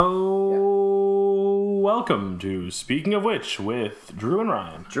welcome to Speaking of Which with Drew and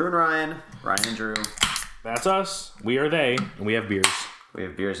Ryan. Drew and Ryan. Ryan and Drew. That's us. We are they, and we have beers. We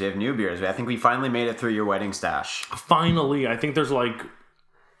have beers. We have new beers. I think we finally made it through your wedding stash. Finally. I think there's like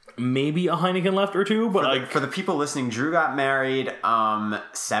maybe a Heineken left or two, but for the people listening, Drew got married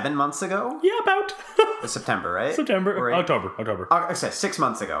 7 months ago. Yeah, about. September, right? September. Right? October. I said 6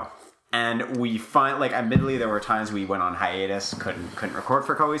 months ago. And we admittedly, there were times we went on hiatus, couldn't record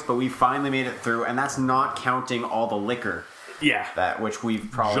for a couple weeks, but we finally made it through, and that's not counting all the liquor. Yeah. Which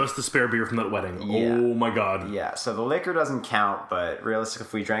we've probably... Just the spare beer from that wedding. Yeah. Oh my god. Yeah, so the liquor doesn't count, but realistically,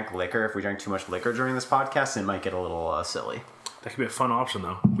 if we drank too much liquor during this podcast, it might get a little silly. That could be a fun option,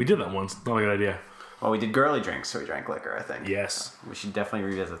 though. We did that once. Not a good idea. Well, we did girly drinks, so we drank liquor, I think. Yes. We should definitely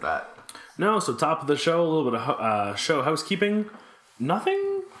revisit that. No, so top of the show, a little bit of show housekeeping.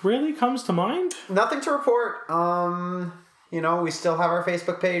 Nothing really comes to mind. Nothing to report. We still have our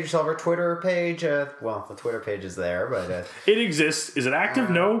Facebook page, we still have our Twitter page. The Twitter page is there, but... It exists. Is it active?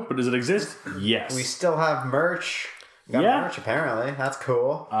 No. But does it exist? Yes. We still have merch. Merch, apparently. That's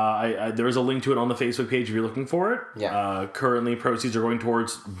cool. There is a link to it on the Facebook page if you're looking for it. Yeah. Currently, proceeds are going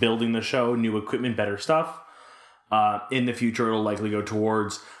towards building the show, new equipment, better stuff. In the future, it'll likely go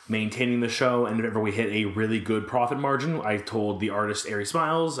towards maintaining the show, and if ever we hit a really good profit margin, I told the artist Airy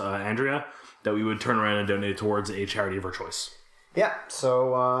Smiles, Andrea, that we would turn around and donate it towards a charity of our choice. Yeah,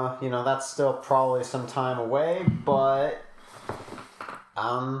 so, that's still probably some time away, but,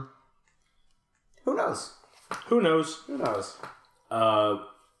 who knows? Who knows?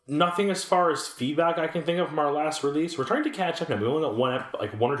 Nothing as far as feedback I can think of from our last release. We're trying to catch up now. We only got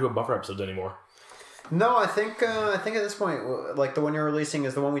one or two buffer episodes anymore. No, I think at this point, the one you're releasing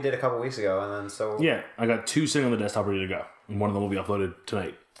is the one we did a couple weeks ago, and then so... Yeah, I got 2 sitting on the desktop ready to go, and one of them will be uploaded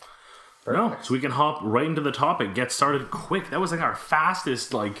tonight. Perfect. No, so we can hop right into the topic, get started quick. That was our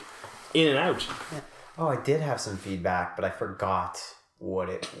fastest, in and out. Yeah. Oh, I did have some feedback, but I forgot what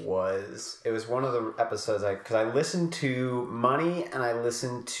it was. It was one of the episodes, because I listened to Money, and I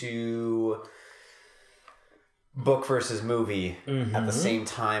listened to... book versus movie at the same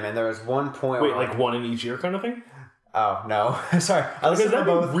time, and there was one point where one in each year kind of thing? Oh, no. Sorry. I listened to them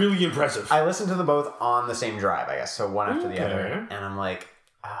both. Really impressive. I listened to them both on the same drive, I guess, so one after the other. And I'm like,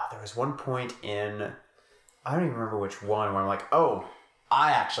 there was one point in, I don't even remember which one, where I'm like, oh,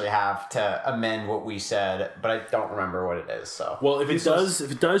 I actually have to amend what we said, but I don't remember what it is, so. Well, if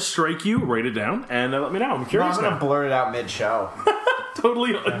it does strike you, write it down, and let me know. I'm curious I'm going to blurt it out mid-show.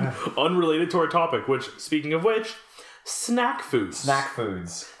 Totally unrelated to our topic, which, speaking of which, snack foods.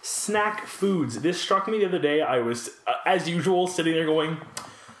 Snack foods. This struck me the other day. I was, as usual, sitting there going,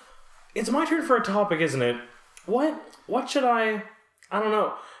 it's my turn for a topic, isn't it? What should I don't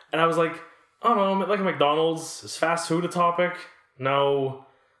know. And I was like, I don't know, like a McDonald's, is fast food a topic? No.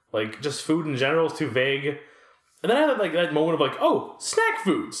 Just food in general is too vague. And then I had that moment of snack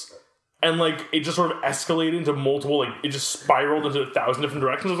foods. And, it just sort of escalated into multiple, it just spiraled into 1,000 different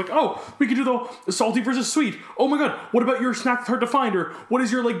directions. I was like, oh, we could do the salty versus sweet. Oh my god, what about your snack that's hard to find? Or what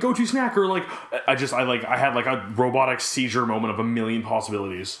is your, go-to snack? Or, I had, a robotic seizure moment of a million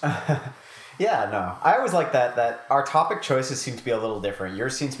possibilities. Yeah, no. I always like that our topic choices seem to be a little different.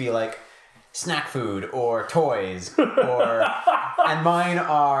 Yours seems to be, snack food or toys or... and mine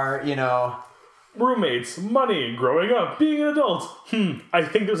are, roommates, money, growing up, being an adult. I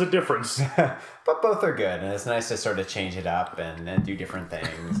think there's a difference. But both are good, and it's nice to sort of change it up and do different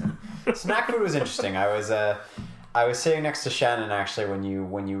things. And snack food was interesting. I was sitting next to Shannon actually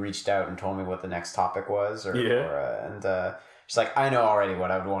when you reached out and told me what the next topic was, she's like, I know already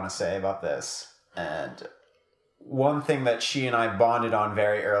what I would want to say about this. And one thing that she and I bonded on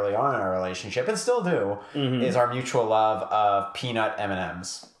very early on in our relationship, and still do, is our mutual love of peanut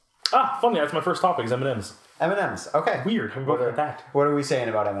M&Ms. Ah, funny. That's my first topic is M&Ms. M&Ms. Okay. Weird. How about that? What are we saying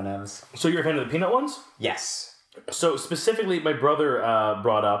about M&Ms? So you're a fan of the peanut ones? Yes. So specifically, my brother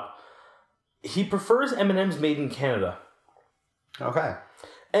brought up, he prefers M&Ms made in Canada. Okay.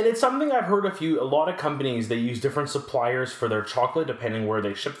 And it's something I've heard a lot of companies, they use different suppliers for their chocolate depending where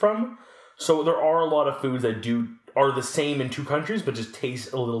they ship from. So there are a lot of foods that are the same in 2 countries, but just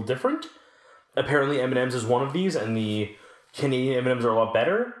taste a little different. Apparently M&Ms is one of these, and the Canadian M&Ms are a lot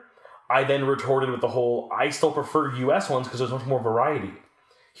better. I then retorted with the whole, I still prefer US ones because there's much more variety.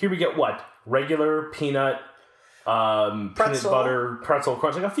 Here we get what? Regular, peanut, peanut butter, pretzel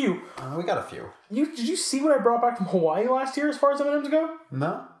crunch, a few. We got a few. Did you see what I brought back from Hawaii last year as far as M&Ms go?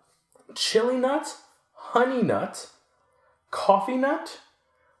 No. Chili nut, honey nut, coffee nut,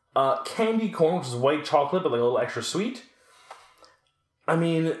 candy corn, which is white chocolate but a little extra sweet. I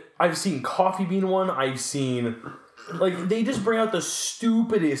mean, I've seen coffee bean one. I've seen Like, they just bring out the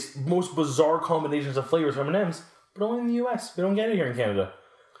stupidest, most bizarre combinations of flavors from M&M's, but only in the US. We don't get it here in Canada.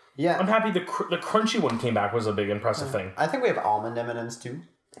 Yeah. I'm happy the crunchy one came back was a big impressive thing. I think we have almond M&M's too.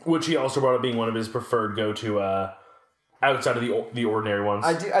 Which he also brought up being one of his preferred go-to outside of the ordinary ones.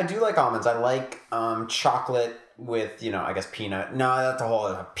 I do like almonds. I like chocolate with, I guess peanut. No, that's a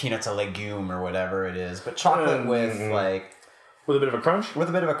whole peanut's a legume or whatever it is. But chocolate with like... With a bit of a crunch? With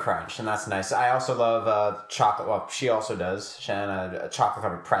a bit of a crunch, and that's nice. I also love chocolate. Well, she also does. Shannon,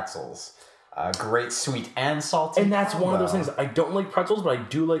 chocolate-covered pretzels. Great sweet and salty. And that's one of those things. I don't like pretzels, but I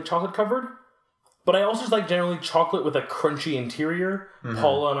do like chocolate-covered. But I also just like generally chocolate with a crunchy interior. Mm-hmm.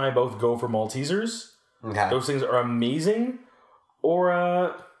 Paula and I both go for Maltesers. Okay. Those things are amazing.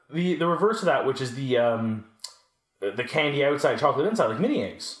 Or the reverse of that, which is the candy outside, chocolate inside, like mini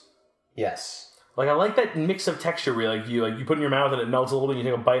eggs. Yes. Like, I like that mix of texture where you put it in your mouth and it melts a little bit and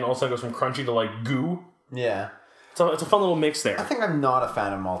you take a bite and all of a sudden it goes from crunchy to like goo. Yeah. So it's a fun little mix there. I think I'm not a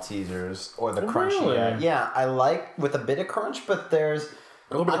fan of Maltesers or the crunchy. Really? Yeah, I like with a bit of crunch, but there's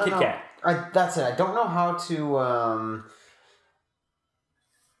a little bit of Kit Kat. That's it. I don't know how to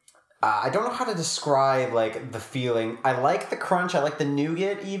I don't know how to describe like the feeling. I like the crunch. I like the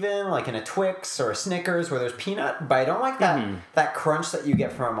nougat even, like in a Twix or a Snickers where there's peanut, but I don't like that crunch that you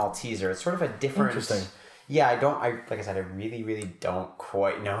get from a Malteser. It's sort of a different... Interesting. Yeah, like I said, I really, really don't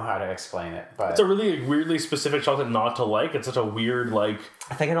quite know how to explain it. But it's a really weirdly specific chocolate not to like. It's such a weird, like...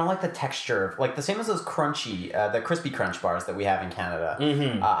 I think I don't like the texture. Like, the same as those crunchy, the Crispy Crunch bars that we have in Canada.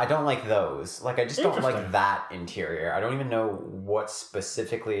 Mm-hmm. I don't like those. Like, I just don't like that interior. I don't even know what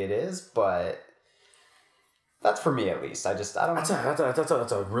specifically it is, but... That's for me, at least. I don't know.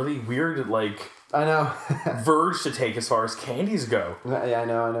 That's a really weird, like... I know. verge to take as far as candies go. Yeah, I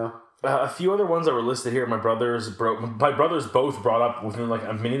know. A few other ones that were listed here, my brothers both brought up within like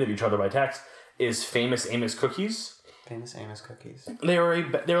a minute of each other by text, is Famous Amos cookies. Famous Amos cookies.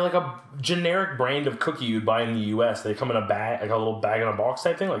 They're like a generic brand of cookie you'd buy in the US. They come in a bag, like a little bag in a box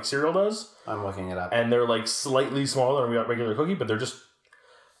type thing, like cereal does. I'm looking it up. And they're like slightly smaller than a regular cookie, but they're just...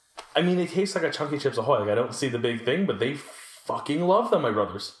 I mean, they taste like a Chunky Chips Ahoy. Like, I don't see the big thing, but they fucking love them, my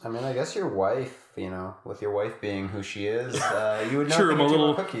brothers. I mean, I guess your wife, with your wife being who she is, you would know sure, a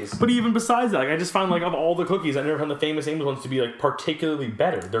little cookies. But even besides that, like, I just found like of all the cookies, I never found the Famous Amos ones to be like particularly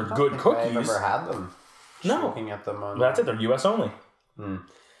better. They're good cookies. I've never had them. No, looking at them on. That's it. They're U.S. only.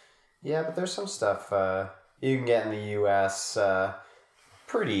 Yeah, but there's some stuff you can get in the U.S.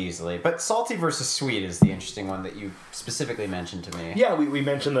 Pretty easily. But salty versus sweet is the interesting one that you specifically mentioned to me. Yeah, we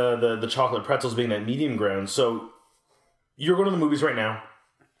mentioned the chocolate pretzels being that medium ground. So you're going to the movies right now.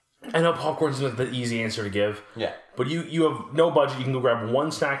 I know popcorn's not the easy answer to give. Yeah. But you have no budget. You can go grab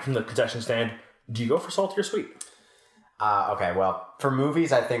one snack from the concession stand. Do you go for salty or sweet? Okay, well, for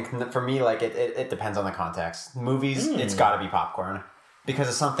movies, I think, for me, like, it depends on the context. Movies, it's got to be popcorn. Because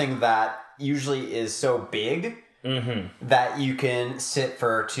it's something that usually is so big that you can sit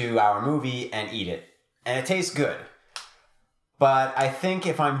for a 2-hour movie and eat it. And it tastes good. But I think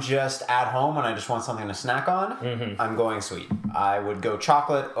if I'm just at home and I just want something to snack on, I'm going sweet. I would go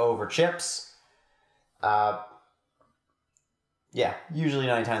chocolate over chips. Yeah, usually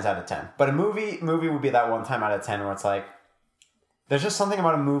 9 times out of 10. But a movie would be that 1 time out of 10 where it's like, there's just something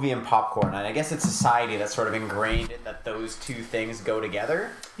about a movie and popcorn. And I guess it's society that's sort of ingrained it that those two things go together.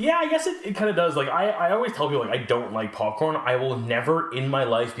 Yeah, I guess it kind of does. Like, I always tell people, like, I don't like popcorn. I will never in my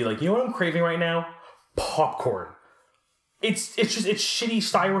life be like, you know what I'm craving right now? Popcorn. It's shitty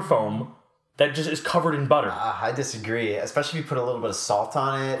styrofoam that just is covered in butter. I disagree, especially if you put a little bit of salt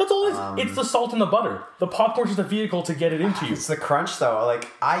on it. That's all it is. It's the salt and the butter. The popcorn's just a vehicle to get it into you. It's the crunch, though. Like,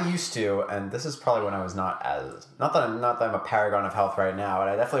 I used to, and this is probably when I was not that I'm a paragon of health right now, but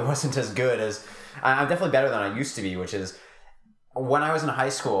I definitely wasn't as good as... I'm definitely better than I used to be, which is when I was in high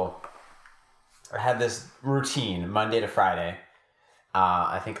school, I had this routine, Monday to Friday.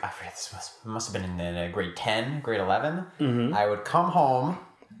 I forget, this must have been in grade 10, grade 11. Mm-hmm. I would come home.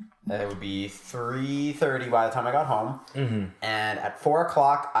 It would be 3:30 by the time I got home. Mm-hmm. And at 4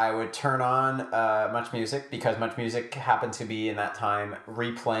 o'clock, I would turn on Much Music, because Much Music happened to be, in that time,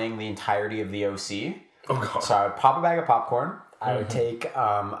 replaying the entirety of the OC. Oh, God. So I would pop a bag of popcorn. I would take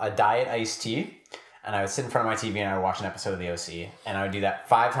a diet iced tea. And I would sit in front of my TV and I would watch an episode of the OC. And I would do that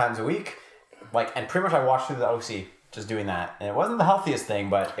 5 times a week. And pretty much I watched through the OC. Just doing that. And it wasn't the healthiest thing,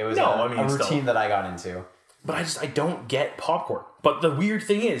 but it was a routine that I got into. But I don't get popcorn. But the weird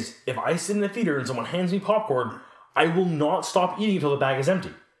thing is, if I sit in the theater and someone hands me popcorn, I will not stop eating until the bag is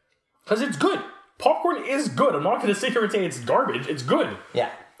empty. Because it's good. Popcorn is good. I'm not going to sit here and say it's garbage. It's good. Yeah.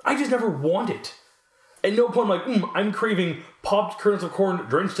 I just never want it. At no point I'm like, I'm craving popped kernels of corn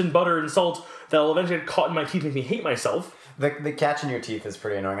drenched in butter and salt that'll eventually get caught in my teeth and make me hate myself. The catch in your teeth is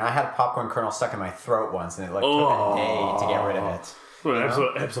pretty annoying. I had a popcorn kernel stuck in my throat once, and it took a day to get rid of it.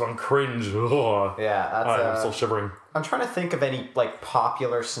 Episode on cringe. Ugh. Yeah, that's. I'm still shivering. I'm trying to think of any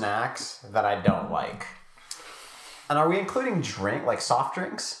popular snacks that I don't like. And are we including soft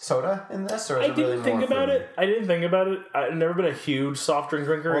drinks, soda in this, or is it really more food? I didn't think about it. I've never been a huge soft drink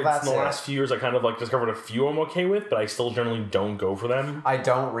drinker. In the last few years, I kind of discovered a few I'm okay with, but I still generally don't go for them. I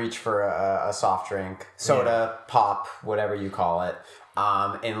don't reach for a soft drink, soda, pop, whatever you call it,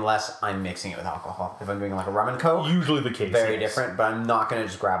 unless I'm mixing it with alcohol. If I'm doing a rum and Coke, usually the case, very different. But I'm not going to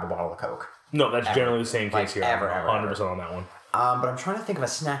just grab a bottle of Coke. No, that's generally the same case here. Ever, 100% on that one. But I'm trying to think of a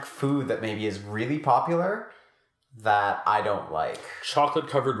snack food that maybe is really popular that I don't like. Chocolate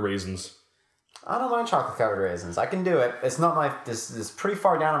covered raisins. I don't mind chocolate covered raisins. I can do it. It's not this is pretty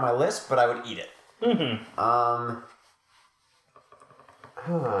far down on my list, but I would eat it. I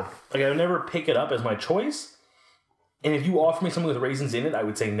would never pick it up as my choice. And if you offer me something with raisins in it, I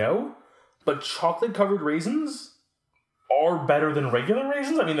would say no. But chocolate covered raisins are better than regular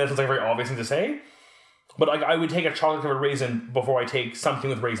raisins. I mean, that's a very obvious thing to say. But I would take a chocolate covered raisin before I take something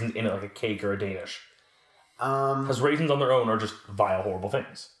with raisins in it, like a cake or a Danish. Because raisins on their own are just vile, horrible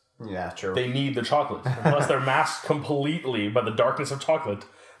things. Yeah, true. They need the chocolate. Unless they're masked completely by the darkness of chocolate,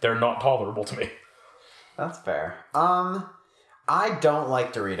 they're not tolerable to me. That's fair. I don't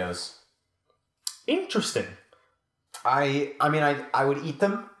like Doritos. Interesting. I would eat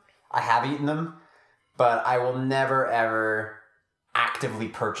them. I have eaten them. But I will never, ever actively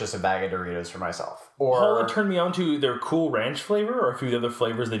purchase a bag of Doritos for myself. Paula turned me on to their Cool Ranch flavor, or a few other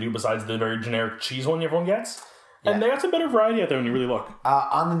flavors they do besides the very generic cheese one everyone gets. And they got some better variety out there when you really look.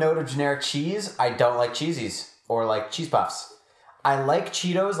 On the note of generic cheese, I don't like cheesies or cheese puffs. I like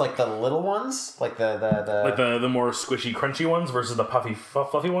Cheetos, the little ones, the the more squishy, crunchy ones versus the puffy,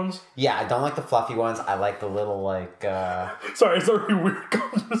 fluffy ones. Yeah, I don't like the fluffy ones. I like the little Sorry, it's a really weird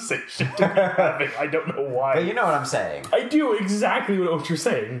conversation to be having. I don't know why. But you know what I'm saying. I do exactly what you're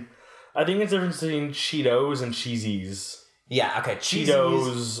saying. I think it's the difference between Cheetos and Cheesies. Yeah, okay.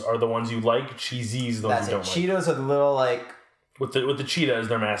 Cheetos are the ones you like. Cheesies are the ones you don't like. Cheetos are the little With the cheetah as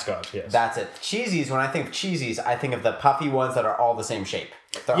their mascot, yes. That's it. Cheesies, when I think of cheesies, I think of the puffy ones that are all the same shape.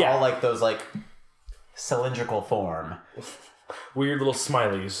 They're all those cylindrical form. Weird little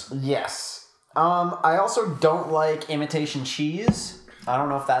smileys. Yes. I also don't like imitation cheese. I don't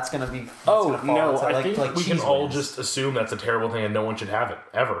know if that's going to be... I think we can all just assume that's a terrible thing and no one should have it,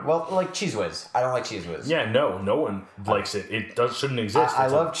 ever. Well, Cheese Whiz. I don't like Cheese Whiz. Yeah, no one likes it. It shouldn't exist. I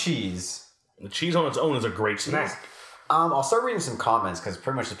love cheese. The cheese on its own is a great snack. I'll start reading some comments because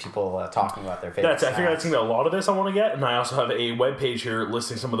pretty much the people talking about their favorite snacks. I figure that's going to be a lot of this I want to get, and I also have a webpage here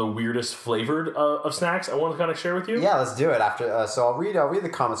listing some of the weirdest flavored of snacks I want to kind of share with you. Yeah, let's do it after. So I'll read the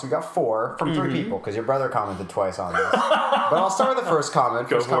comments. We got 4 from 3 people because your brother commented twice on this. But I'll start with the first comment.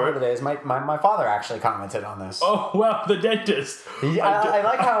 First comment of the day is my father actually commented on this. Oh, well, the dentist. I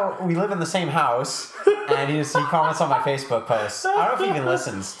like how we live in the same house, and he comments on my Facebook posts. I don't know if he even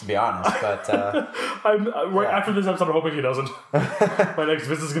listens, to be honest, but after this episode, I'm hoping he doesn't. My next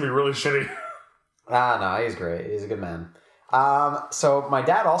visit is going to be really shitty. No, he's great. He's a good man. So my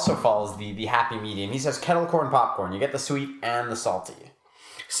dad also follows the happy medium. He says kettle corn popcorn. You get the sweet and the salty.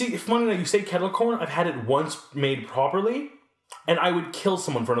 See, it's funny that you say kettle corn. I've had it once made properly, and I would kill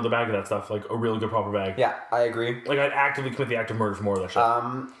someone for another bag of that stuff, a real good proper bag. Yeah, I agree. I'd actively commit the act of murder for more of that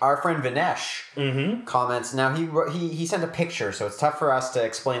shit. Our friend Vinesh comments. Now he sent a picture, so it's tough for us to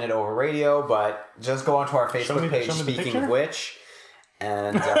explain it over radio, but just go onto our Facebook page. Speaking of which,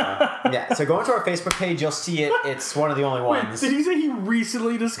 and so go onto our Facebook page. You'll see it. It's one of the only ones. Wait, did he say he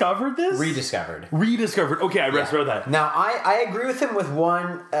recently discovered this? Rediscovered. Okay, I read that. Now I agree with him with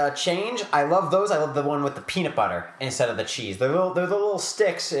one change. I love those. I love the one with the peanut butter instead of the cheese. They're the little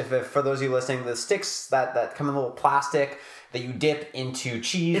sticks. If for those of you listening, the sticks that come in little plastic that you dip into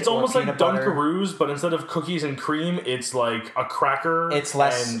cheese. It's almost like Dunkaroos, but instead of cookies and cream, it's like a cracker. It's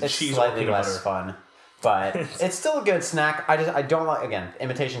slightly less fun. But it's still a good snack. I don't like, again,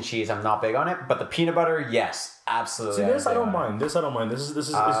 imitation cheese. I'm not big on it. But the peanut butter, yes, absolutely. See, this I don't mind. This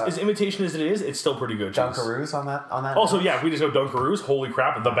is as imitation as it is. It's still pretty good. Dunkaroos on that. Also, if we just go Dunkaroos, holy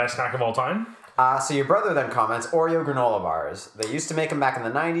crap, the best snack of all time. So your brother then comments Oreo granola bars. They used to make them back in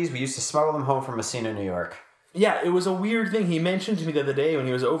the 90s. We used to smuggle them home from Messina, New York. Yeah, it was a weird thing. He mentioned to me the other day when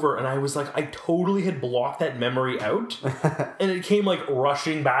he was over, and I was like, I totally had blocked that memory out, and it came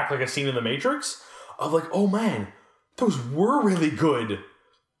rushing back like a scene in The Matrix. Of oh man, those were really good.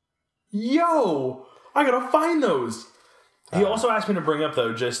 Yo, I gotta find those. He also asked me to bring up,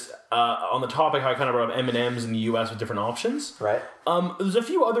 though, just on the topic, how I kind of brought up M&M's in the U.S. with different options. Right. There's a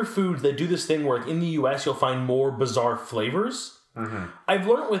few other foods that do this thing where in the U.S. you'll find more bizarre flavors. Mm-hmm. I've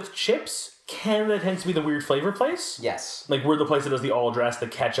learned with chips, Canada tends to be the weird flavor place. Yes. Like, we're the place that does the all-dress, the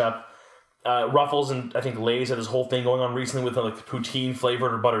ketchup. Ruffles and I think Lay's had this whole thing going on recently with like poutine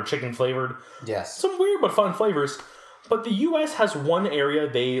flavored or butter chicken flavored. Yes. Some weird but fun flavors. But the U.S. has one area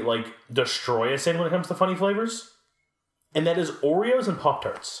they, like, destroy us in when it comes to funny flavors. And that is Oreos and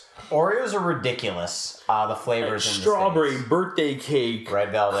Pop-Tarts. Oreos are ridiculous. The flavors in strawberry, the States. Birthday cake,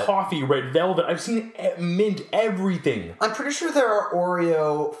 red velvet, coffee, red velvet. I've seen mint, everything. I'm pretty sure there are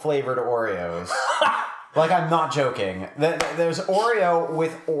Oreo flavored Oreos. Like, I'm not joking. There's Oreo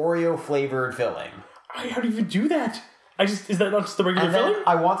with Oreo flavored filling. How do you even do that? Is that not just the regular filling?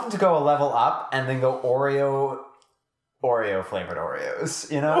 I want them to go a level up and then go Oreo flavored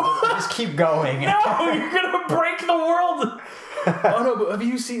Oreos, you know? Just keep going. No, you're gonna break the world. Oh no, but have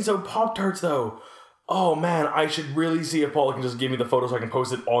you seen Pop-Tarts though? Oh man, I should really see if Paula can just give me the photo so I can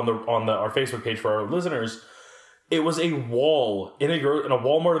post it on our Facebook page for our listeners. It was a wall in a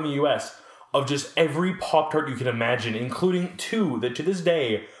Walmart in the US of just every Pop-Tart you can imagine, including two that to this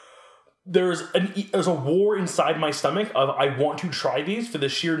day there's a war inside my stomach of I want to try these for the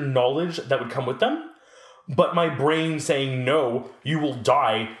sheer knowledge that would come with them. But my brain saying, no, you will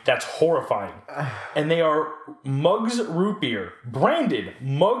die, that's horrifying. And they are Mugs Root Beer. Branded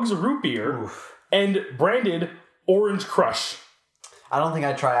Mugs Root Beer. Oof. And branded Orange Crush. I don't think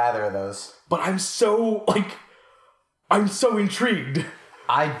I'd try either of those. But I'm so intrigued.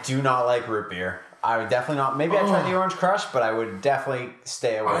 I do not like root beer. I would definitely not. Maybe I'd try the Orange Crush, but I would definitely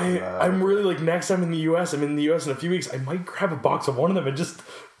stay away from that. I'm really like, next time I'm in the US in a few weeks, I might grab a box of one of them and just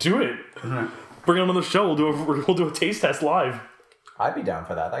do it. Mm-hmm. Bring it on the show. We'll do a taste test live. I'd be down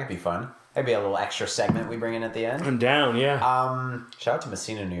for that. That could be fun. That'd be a little extra segment we bring in at the end. I'm down, yeah. Shout out to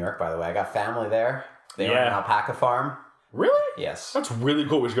Messina, New York, by the way. I got family there. They own an alpaca farm. Really? Yes. That's really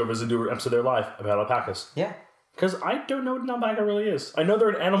cool. We should go visit and do an episode there live about alpacas. Yeah. Because I don't know what an alpaca really is. I know they're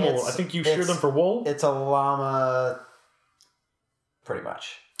an animal. I think you shear them for wool. It's a llama, pretty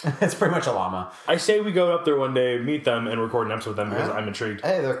much. It's pretty much a llama. I say we go up there one day, meet them, and record an episode with them because I'm intrigued.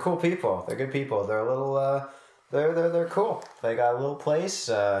 Hey, they're cool people. They're good people. They're a little, they're cool. They got a little place,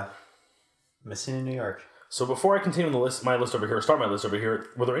 Messina, New York. So before I continue my list over here,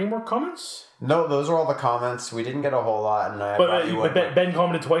 were there any more comments? No, those are all the comments. We didn't get a whole lot, and but Ben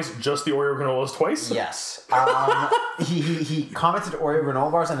commented twice. Just the Oreo granolas twice. Yes. He commented Oreo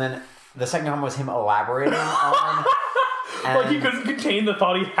granola bars, and then the second comment was him elaborating on. Like he couldn't contain the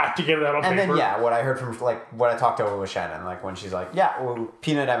thought, he had to get it out on paper. And then what I heard from what I talked over with Shannon, like when she's like,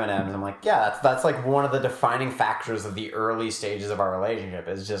 peanut M&Ms. I'm like, yeah, that's like one of the defining factors of the early stages of our relationship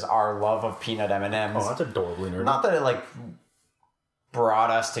is just our love of peanut M&Ms. Oh, that's adorably nerdy. Not that it like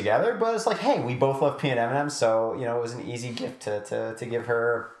brought us together, but it's like, hey, we both love peanut M&Ms, so it was an easy gift to give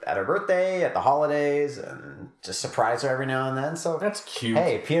her at her birthday, at the holidays, and just surprise her every now and then. So that's cute.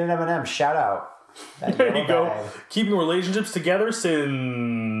 Hey, peanut M&Ms, shout out. There you go. Keeping relationships together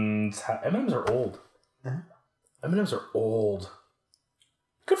since M&Ms are old. Uh-huh. M&Ms are old.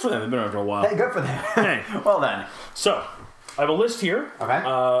 Good for them. They've been around for a while. Hey, good for them. Hey, well done. So I have a list here. Okay.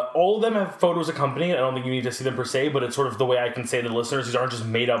 All of them have photos accompanying it. I don't think you need to see them per se, but it's sort of the way I can say to the listeners, these aren't just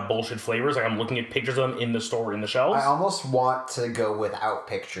made up bullshit flavors. Like I'm looking at pictures of them in the store, in the shelves. I almost want to go without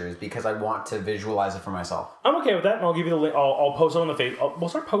pictures because I want to visualize it for myself. I'm okay with that, and I'll give you the link. I'll post it on the Facebook. We'll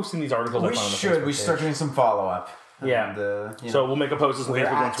start posting these articles. We should. We start doing some follow up. Yeah. So we'll make a post on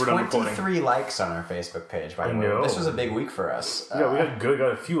Facebook once we're done recording. 23 likes on our Facebook page, by the way. This was a big week for us. Yeah, we got good.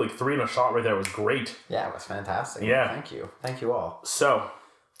 Got a few, like 3 in a shot right there. It was great. Yeah, it was fantastic. Yeah. Thank you. Thank you all. So,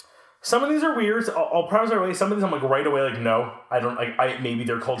 some of these are weird. I'll promise right away. Some of these I'm like right away, like, no, I don't, like, maybe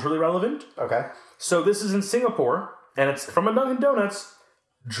they're culturally relevant. Okay. So this is in Singapore, and it's from a Dunkin' Donuts.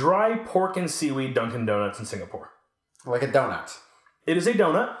 Dry pork and seaweed Dunkin' Donuts in Singapore. Like a donut. It is a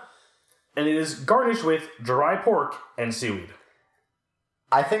donut. And it is garnished with dry pork and seaweed.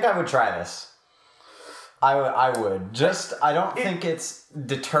 I think I would try this. I would. I don't think it's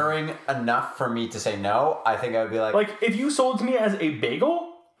deterring enough for me to say no. I think I would be like... Like, if you sold it to me as a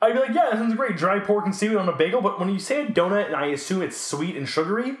bagel, I'd be like, yeah, that sounds great. Dry pork and seaweed on a bagel. But when you say a donut and I assume it's sweet and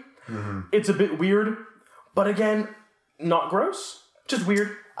sugary, it's a bit weird. But again, not gross. Just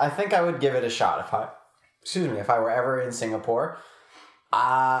weird. I think I would give it a shot if I were ever in Singapore.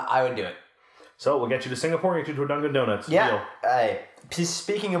 I would do it. So we'll get you to Singapore and get you to a Dunkin' Donuts. Yeah. Deal. Hey,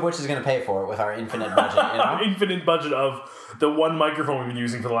 speaking of which is going to pay for it with our infinite budget. Infinite budget of the one microphone we've been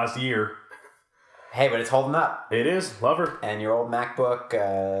using for the last year. Hey, but it's holding up. It is. Love her. And your old MacBook.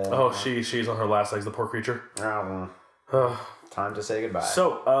 She's on her last legs, the poor creature. Time to say goodbye.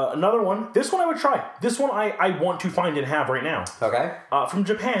 So, another one. This one I would try. This one I want to find and have right now. Okay. From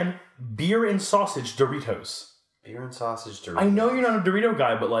Japan, beer and sausage Doritos. Beer and sausage Doritos. I know you're not a Dorito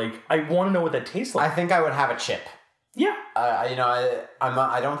guy, but like, I want to know what that tastes like. I think I would have a chip. Yeah. I'm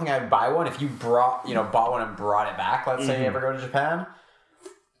not. I don't think I'd buy one. If you bought one and brought it back, let's say you ever go to Japan,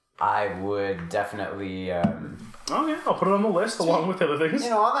 I would definitely. Okay, I'll put it on the list along with other things.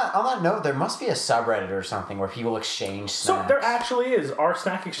 On that note, there must be a subreddit or something where people exchange snacks. So there actually is. Our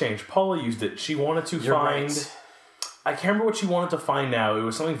snack exchange. Paula used it. She wanted to find. Right. I can't remember what she wanted to find now. It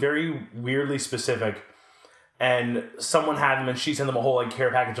was something very weirdly specific. And someone had them, and she sent them a whole like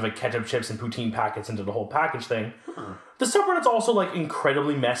care package of like ketchup chips and poutine packets into the whole package thing. The subreddit's also like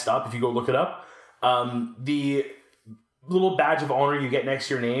incredibly messed up. If you go look it up, the little badge of honor you get next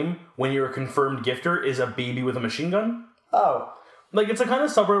to your name when you're a confirmed gifter is a baby with a machine gun. Oh, like it's a kind of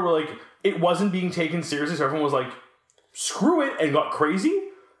subreddit where like it wasn't being taken seriously, so everyone was like, "Screw it," and got crazy,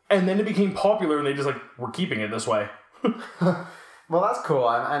 and then it became popular, and they just like we're keeping it this way. Well, that's cool.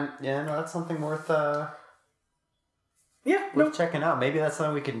 That's something worth. Worth checking out. Maybe that's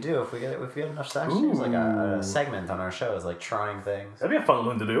something we can do if we get enough snacks. Like a segment on our show is like trying things. That'd be a fun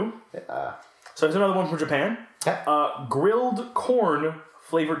one to do. Yeah. So there's another one from Japan. Okay. Grilled corn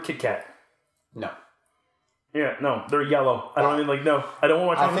flavored Kit Kat. No. Yeah, no, they're yellow. I don't even like. No, I don't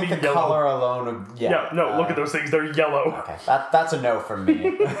want my chocolate to be yellow. I think the color alone. Look at those things. They're yellow. Okay, that's a no from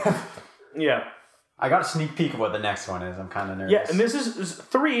me. Yeah. I got a sneak peek of what the next one is. I'm kind of nervous. Yeah, and this is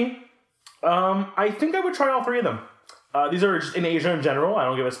 3. I think I would try all 3 of them. These are just in Asia in general. I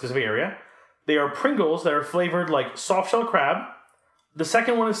don't give a specific area. They are Pringles that are flavored like soft shell crab. The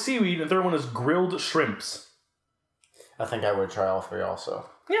second one is seaweed, and the third one is grilled shrimps. I think I would try all 3 also.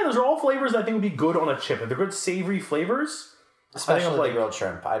 Yeah, those are all flavors that I think would be good on a chip. If they're good savory flavors. Especially the grilled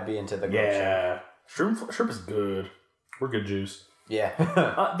shrimp. I'd be into the grilled shrimp. Yeah. Shrimp is good. We're good juice.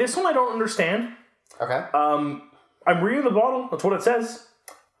 Yeah. This one I don't understand. Okay. I'm reading the bottle. That's what it says.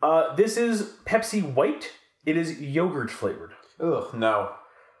 This is Pepsi White. It is yogurt flavored. Ugh, no.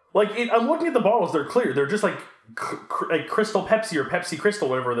 Like, I'm looking at the bottles. They're clear. They're just like Crystal Pepsi or Pepsi Crystal,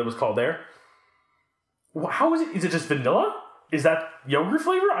 whatever that was called there. How is it? Is it just vanilla? Is that yogurt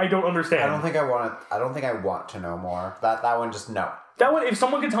flavor? I don't understand. I don't think I want to know more. That one just no. That one, if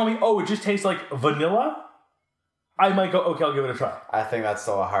someone could tell me, it just tastes like vanilla, I might go, okay, I'll give it a try. I think that's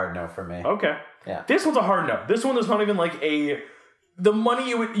still a hard no for me. Okay. Yeah. This one's a hard no. This one is not even like the money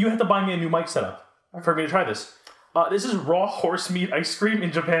you have to buy me a new mic setup for me to try this. This is raw horse meat ice cream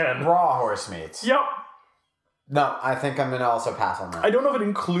in Japan. Raw horse meat. Yep. No, I think I'm going to also pass on that. I don't know if it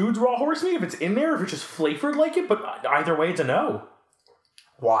includes raw horse meat, if it's in there, if it's just flavored like it, but either way, it's a no.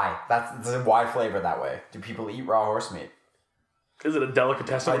 Why? Why flavor that way? Do people eat raw horse meat? Is it a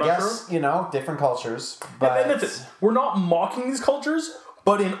delicatessen? I guess, different cultures. But and that's it. We're not mocking these cultures,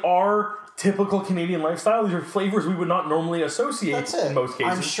 but in our typical Canadian lifestyle, these are flavors we would not normally associate in most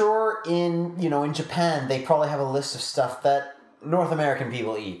cases. I'm sure in Japan, they probably have a list of stuff that North American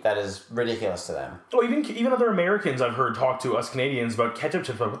people eat that is ridiculous to them. Oh, even other Americans I've heard talk to us Canadians about ketchup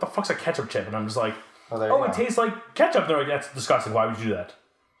chips. Like, what the fuck's a ketchup chip? And I'm just like, it tastes like ketchup. And they're like, that's disgusting. Why would you do that?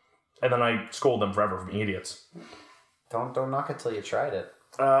 And then I scold them forever for being idiots. Don't knock it till you tried it.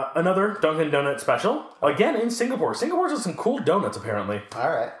 Another Dunkin' Donut special. Again, in Singapore. Singapore's got some cool donuts, apparently. All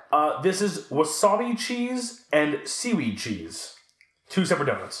right. This is wasabi cheese and seaweed cheese. 2 separate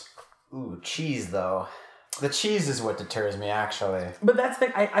donuts. Ooh, cheese, though. The cheese is what deters me, actually. But that's the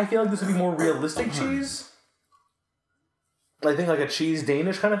thing. I feel like this would be more realistic cheese. I think like a cheese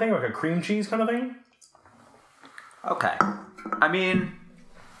Danish kind of thing, like a cream cheese kind of thing. Okay. I mean,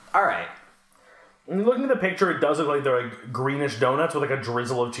 all right. Looking at the picture, it does look like they're like greenish donuts with like a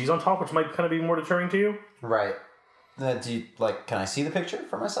drizzle of cheese on top, which might kind of be more deterring to you. Right. Can I see the picture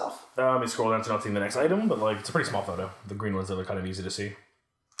for myself? Let me scroll down to not seeing the next item, but like it's a pretty small photo. The green ones that are kind of easy to see.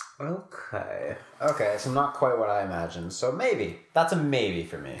 Okay, so not quite what I imagined. So maybe. That's a maybe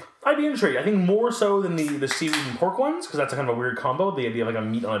for me. I'd be intrigued. I think more so than the seaweed and pork ones, because that's a kind of a weird combo, the idea of like a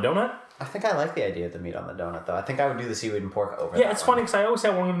meat on a donut. I think I like the idea of the meat on the donut, though. I think I would do the seaweed and pork over Yeah, it's funny, because I always say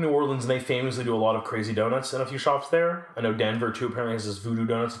I want to go to New Orleans, and they famously do a lot of crazy donuts in a few shops there. I know Denver, too, apparently has this Voodoo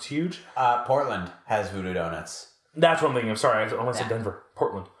Donuts. It's huge. Portland has Voodoo Donuts. That's what I'm thinking of. Sorry, I almost said Denver.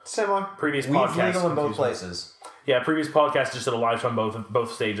 Portland. Similar. Previous Weed's podcast. legal in both places. Yeah, previous podcast just did a live show on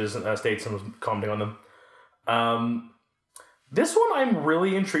both states and was commenting on them. This one I'm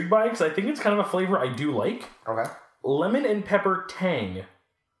really intrigued by because I think it's kind of a flavor I do like. Okay. Lemon and pepper tang.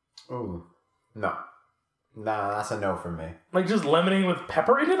 Ooh. No. Nah, that's a no for me. Like just lemonade with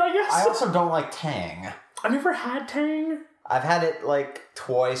pepper in it, I guess? I also don't like tang. I've never had tang. I've had it like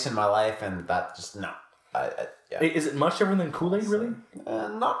twice in my life and that just, no. Yeah. Is it much different than Kool-Aid, really?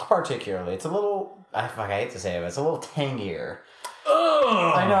 Not particularly. It's a little... I hate to say it, but it's a little tangier.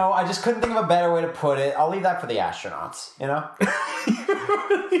 Ugh. I know. I just couldn't think of a better way to put it. I'll leave that for the astronauts, you know?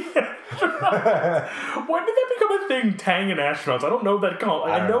 When did that become a thing, Tang and astronauts? I don't know that.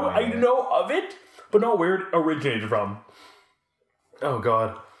 I know of it, but not where it originated from. Oh,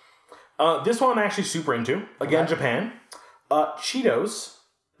 God. This one I'm actually super into. Again, okay. Japan. Cheetos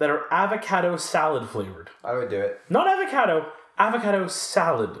that are avocado salad flavored. I would do it. Not avocado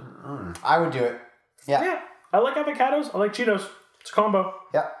salad. I would do it. Yeah. I like avocados. I like Cheetos. It's a combo.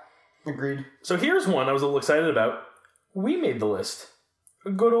 Yeah. Agreed. So here's one I was a little excited about. We made the list.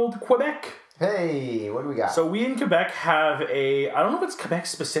 Good old Quebec. Hey, what do we got? So we in Quebec have I don't know if it's Quebec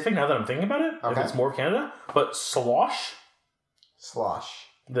specific now that I'm thinking about it. Okay. If it's more Canada. But slosh. Slosh.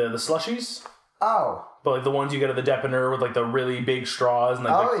 The slushies. Oh. But like the ones you get at the Depanneur with like the really big straws and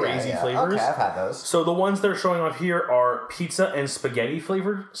like the crazy flavors. Okay, I've had those. So the ones they're showing off here are pizza and spaghetti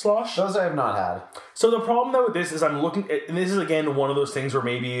flavored slosh. Those I have not had. So the problem though with this is I'm looking at, and this is again one of those things where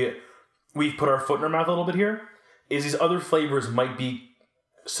maybe we've put our foot in our mouth a little bit here, is these other flavors might be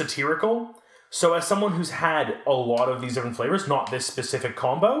satirical. So as someone who's had a lot of these different flavors, not this specific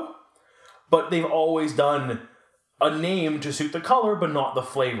combo, but they've always done a name to suit the color, but not the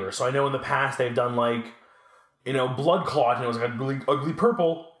flavor. So I know in the past they've done like, blood clot, and it was like a really ugly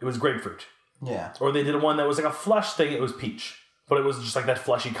purple. It was grapefruit. Yeah. Or they did one that was like a flush thing. It was peach, but it was just like that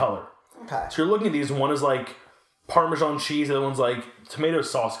fleshy color. Okay. So you're looking at these. One is like Parmesan cheese. The other one's like tomato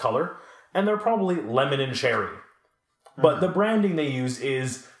sauce color, and they're probably lemon and cherry. But the branding they use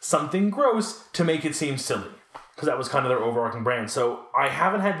is something gross to make it seem silly, because that was kind of their overarching brand. So I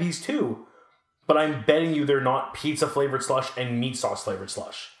haven't had these two. But I'm betting you they're not pizza-flavored slush and meat sauce-flavored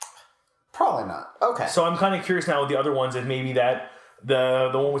slush. Probably not. Okay. So I'm kind of curious now with the other ones if maybe that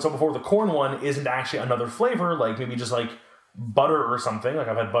the one we saw before, the corn one, isn't actually another flavor, like maybe just like butter or something. Like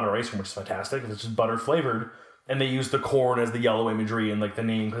I've had butter ice cream, which is fantastic. It's just butter-flavored. And they use the corn as the yellow imagery and like the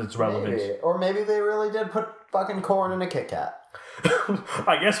name because it's relevant. Maybe. Or maybe they really did put fucking corn in a Kit Kat.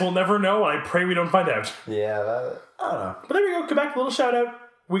 I guess we'll never know, and I pray we don't find out. Yeah, I don't know. But there we go. Quebec, little shout-out.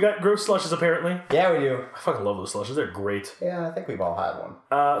 We got gross slushes, apparently. Yeah, we do. I fucking love those slushes. They're great. Yeah, I think we've all had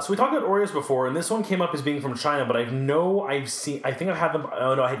one. So we talked about Oreos before, and this one came up as being from China, but I think I've had them.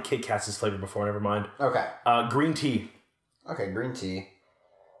 Oh, no, I had Kit Kat's flavor before. Never mind. Okay. Green tea. Okay, green tea.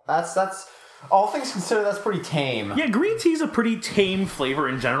 That's all things considered, that's pretty tame. Yeah, green tea is a pretty tame flavor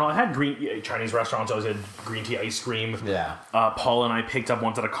in general. I had Chinese restaurants. I always had green tea ice cream. Yeah. Paul and I picked up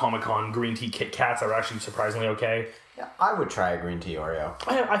once at a Comic-Con green tea Kit Kats that were actually surprisingly okay. Yeah, I would try a green tea Oreo.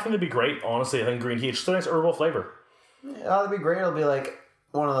 I think it'd be great, honestly. I think green tea, it's just a nice herbal flavor. Yeah, that'd be great. It'll be like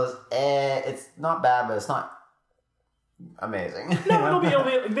one of those, it's not bad, but it's not amazing. No, it'll be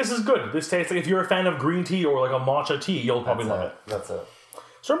like, this is good. This tastes like, if you're a fan of green tea or like a matcha tea, you'll probably love it. That's it.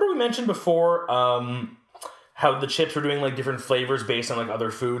 So remember we mentioned before how the chips were doing like different flavors based on like other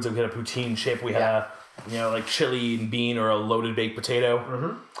foods. Like we had a poutine chip. We had like chili and bean or a loaded baked potato.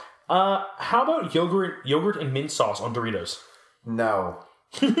 Mm-hmm. How about yogurt and mint sauce on Doritos? No.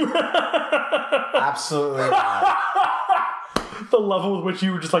 Absolutely not. The level with which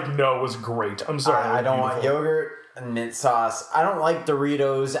you were just like, no, was great. I'm sorry. I don't want yogurt and mint sauce. I don't like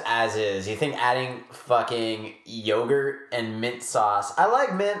Doritos as is. You think adding fucking yogurt and mint sauce? I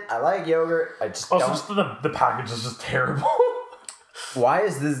like mint. I like yogurt. I just don't. Just the package is just terrible. Why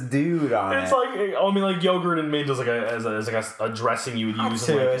is this dude on it? It's like yogurt and mint is like a dressing you would use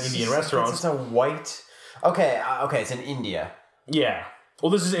in like Indian restaurants. It's a white. Okay, it's in India. Yeah. Well,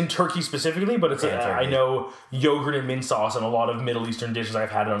 this is in Turkey specifically, but it's I know yogurt and mint sauce and a lot of Middle Eastern dishes.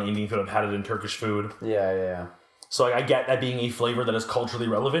 I've had it on Indian food. I've had it in Turkish food. Yeah. So I get that being a flavor that is culturally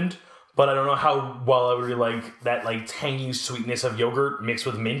relevant, but I don't know how well I would really like that like tangy sweetness of yogurt mixed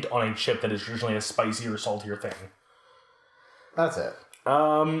with mint on a chip that is traditionally a spicier or saltier thing. That's it.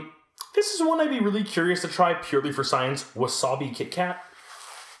 This is one I'd be really curious to try purely for science. Wasabi Kit Kat.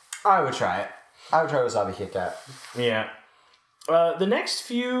 I would try it. I would try wasabi Kit Kat. Yeah. The next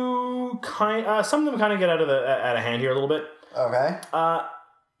few some of them kind of get out of hand here a little bit. Okay.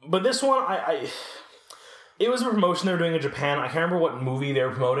 But this one, it was a promotion they were doing in Japan. I can't remember what movie they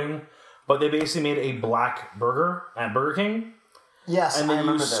were promoting, but they basically made a black burger at Burger King. Yes, and they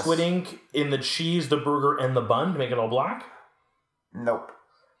used squid ink in the cheese, the burger, and the bun to make it all black. Nope.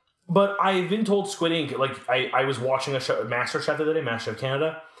 But I've been told squid ink, like I was watching a show, MasterChef the other day, MasterChef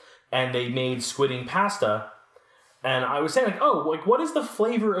Canada, and they made squid ink pasta. And I was saying, like, oh, like, what is the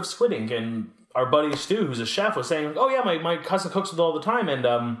flavor of squid ink? And our buddy Stu, who's a chef, was saying, like, oh, yeah, my cousin cooks with it all the time. And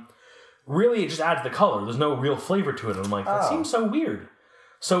really, it just adds the color. There's no real flavor to it. And I'm like, that seems so weird.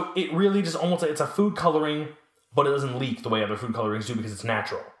 So it really just almost it's a food coloring, but it doesn't leak the way other food colorings do because it's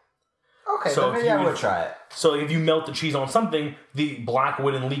natural. Okay, so maybe I would try it. So if you melt the cheese on something, the black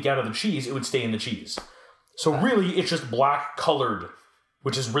wouldn't leak out of the cheese; it would stay in the cheese. So really, it's just black colored,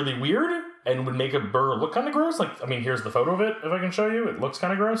 which is really weird and would make a burger look kind of gross. Like, I mean, here's the photo of it. If I can show you, it looks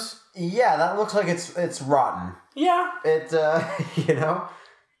kind of gross. Yeah, that looks like it's rotten. Yeah, it you know,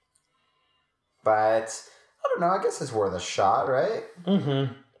 but I don't know. I guess it's worth a shot, right?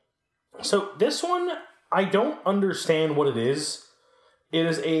 Mm-hmm. So this one, I don't understand what it is. It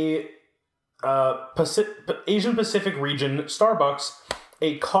is a Asian Pacific region Starbucks,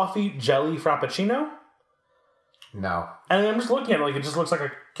 a coffee jelly frappuccino. No. And I'm just looking at it like it just looks like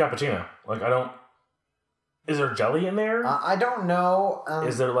a cappuccino. Like I don't... Is there jelly in there? I don't know.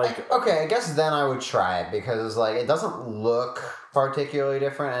 Is there like... Okay, I guess then I would try it because like it doesn't look particularly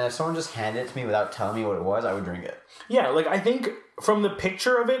different, and if someone just handed it to me without telling me what it was, I would drink it. Yeah, like I think from the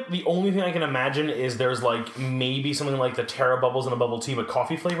picture of it, the only thing I can imagine is there's like maybe something like the Terra Bubbles in a bubble tea but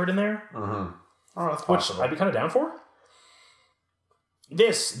coffee flavored in there. Mm-hmm. Oh, that's possible. Which I'd be kind of down for.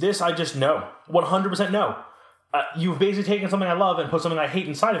 This I just know. 100% no. You've basically taken something I love and put something I hate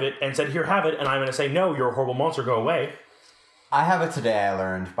inside of it and said, here, have it, and I'm going to say, no, you're a horrible monster, go away. I have it today, I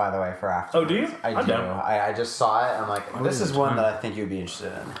learned, by the way, for afterwards. Oh, do you? I do. I just saw it, I'm like, this is one that I think you'd be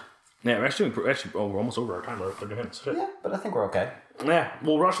interested in. Yeah, we're almost over our time, we're 30 minutes. Yeah, but I think we're okay. Yeah,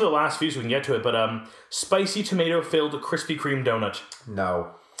 we'll rush to the last few so we can get to it, but spicy tomato-filled Krispy Kreme donut.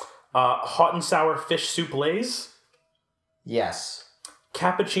 No. Hot and sour fish soup Lay's. Yes.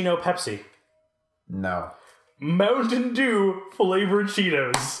 Cappuccino Pepsi. No. Mountain Dew flavored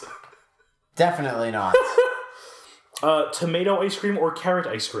Cheetos. Definitely not. Tomato ice cream or carrot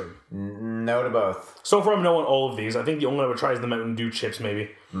ice cream? No to both. So far I'm knowing all of these. I think the only one I would try is the Mountain Dew chips,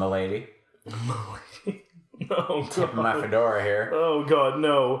 maybe. Milady. Oh, God. My fedora here. Oh, God,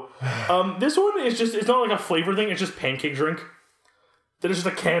 no. This one is just, it's not like a flavor thing, it's just pancake drink. That is just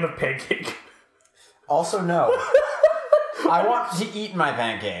a can of pancake. Also, no. I want to eat my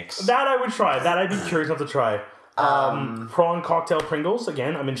pancakes. That I would try. That I'd be curious enough to try. Prawn cocktail Pringles.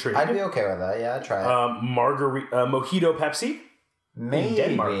 Again, I'm intrigued. I'd be okay with that. Yeah, I'd try it. Mojito Pepsi. Maybe. In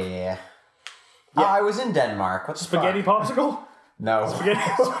Denmark. Yeah. Oh, I was in Denmark. What's Spaghetti popsicle? No. Spaghetti.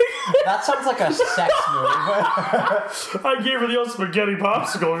 That sounds like a sex move. I gave her the old spaghetti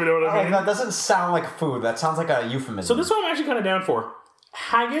popsicle, if you know what I mean. That doesn't sound like food. That sounds like a euphemism. So this one I'm actually kind of down for.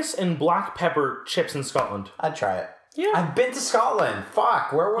 Haggis and black pepper chips in Scotland. I'd try it. Yeah. I've been to Scotland.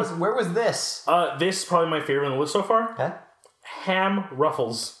 Fuck. Where was this? This is probably my favorite on the list so far. Okay. Ham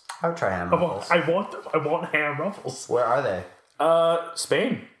ruffles. I would try ham ruffles. I want them. I want ham ruffles. Where are they?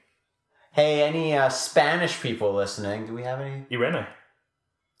 Spain. Hey, any Spanish people listening? Do we have any? Irene.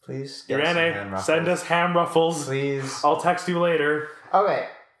 Please. Irene, send us ham ruffles. Please. I'll text you later. Okay.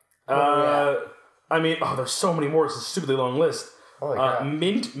 I mean, there's so many more. It's a stupidly long list. Holy crap.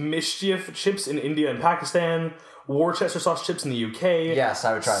 Mint mischief chips in India and Pakistan. Worcester sauce chips in the UK. Yes,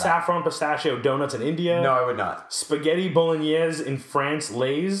 I would try that. Saffron pistachio donuts in India. No, I would not. Spaghetti bolognese in France,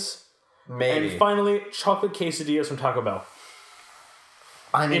 Lay's. Maybe. And finally, chocolate quesadillas from Taco Bell.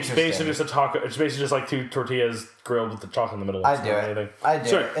 I'm It's basically just a taco. It's basically just like two tortillas grilled with the chocolate in the middle. I'd do it. I'd do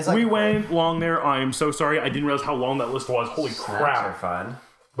sorry, it. It's like we went long there. I am so sorry. I didn't realize how long that list was. Holy Snacks crap. are fun.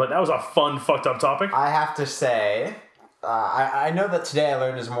 But that was a fun, fucked up topic. I have to say, I know that today I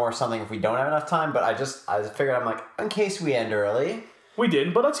learned is more something if we don't have enough time, but I figured I'm like, in case we end early. We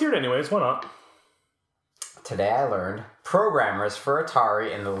did, but let's hear it anyways. Why not? Today I learned programmers for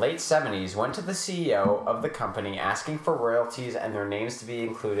Atari in the late 70s went to the CEO of the company asking for royalties and their names to be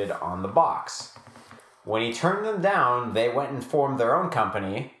included on the box. When he turned them down, they went and formed their own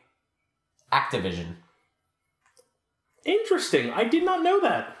company, Activision. Interesting. I did not know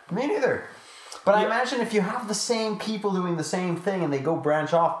that. Me neither. But I imagine if you have the same people doing the same thing and they go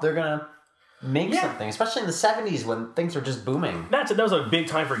branch off, they're going to make something. Especially in the 70s when things are just booming. That was a big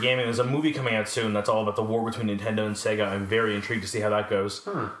time for gaming. There's a movie coming out soon that's all about the war between Nintendo and Sega. I'm very intrigued to see how that goes.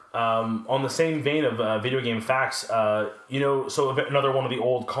 On the same vein of video game facts, so another one of the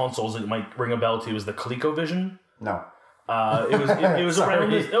old consoles that might ring a bell to is the ColecoVision. No. It was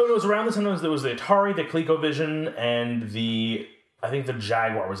around this. It was around this time. There was the Atari, the ColecoVision, and I think the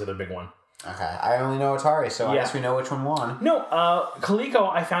Jaguar was the other big one. Okay, I only know Atari, so I guess we know which one won. No, Coleco,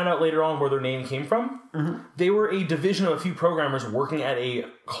 I found out later on where their name came from. Mm-hmm. They were a division of a few programmers working at a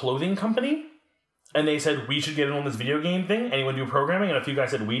clothing company, and they said, we should get in on this video game thing. Anyone do programming? And a few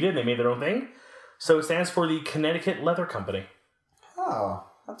guys said we did. They made their own thing. So it stands for the Connecticut Leather Company. Oh,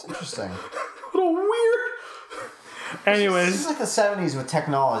 that's interesting. What a weird... Anyways. This is like the 70s with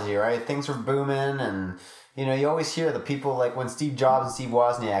technology, right? Things were booming and... You know, you always hear the people, like when Steve Jobs and Steve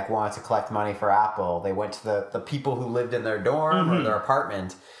Wozniak wanted to collect money for Apple, they went to the people who lived in their dorm or their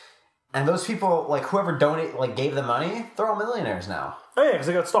apartment. And those people, like whoever gave the money, they're all millionaires now. Oh yeah, because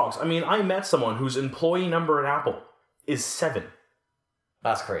they got stocks. I mean, I met someone whose employee number at Apple is 7.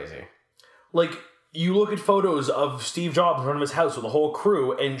 That's crazy. Like, you look at photos of Steve Jobs in front of his house with a whole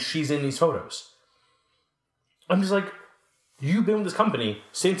crew, and she's in these photos. I'm just like, you've been with this company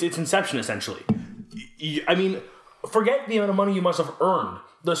since its inception, essentially. I mean, forget the amount of money you must have earned.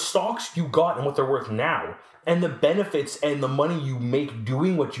 The stocks you got and what they're worth now, and the benefits and the money you make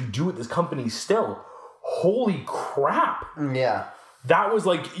doing what you do at this company still. Holy crap. Yeah. That was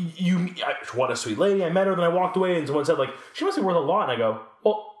like, what a sweet lady. I met her, then I walked away, and someone said, like, she must be worth a lot. And I go,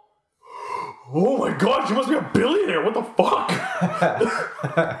 well, oh my god, she must be a billionaire. What the fuck?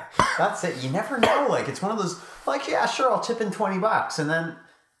 That's it. You never know. Like, it's one of those, like, yeah, sure, I'll chip in $20, and then...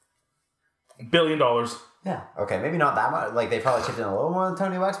 $1 billion. Yeah. Okay, maybe not that much. Like, they probably chipped in a little more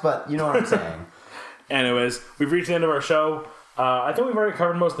than $20, but you know what I'm saying. Anyways, we've reached the end of our show. I think we've already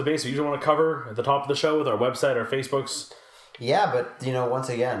covered most of the basics we usually want to cover at the top of the show with our website, our Facebooks. Yeah, but, you know, once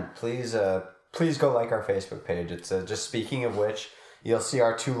again, please go like our Facebook page. It's just speaking of which, you'll see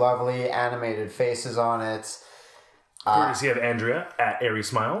our 2 lovely animated faces on it. Courtesy of Andrea at Airy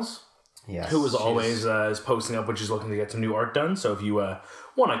Smiles. Yes. Who, as always, is posting up when she's looking to get some new art done. So if you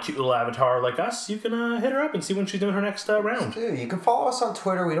want a cute little avatar like us, you can hit her up and see when she's doing her next round. Dude, you can follow us on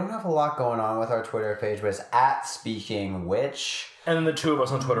Twitter. We don't have a lot going on with our Twitter page, but it's at Speaking Which. And then the 2 of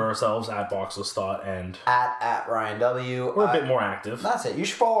us on Twitter ourselves, at Boxless Thought and... At Ryan W. We're a bit more active. That's it. You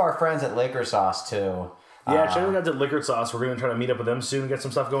should follow our friends at Liquor Sauce, too. Yeah, check out at Liquor Sauce. We're going to try to meet up with them soon and get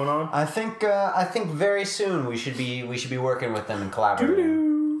some stuff going on. I think very soon we should be working with them and collaborating.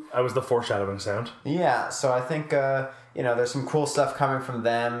 That was the foreshadowing sound. Yeah, so I think there's some cool stuff coming from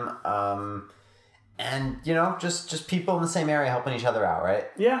them. And just people in the same area helping each other out, right?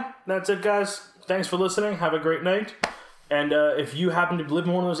 Yeah, that's it, guys. Thanks for listening. Have a great night. And if you happen to live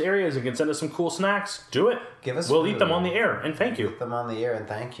in one of those areas and can send us some cool snacks, do it. We'll eat them on the air, and thank you. Eat them on the air, and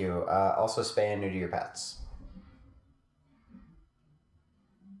thank you. Also, spay and neuter your pets.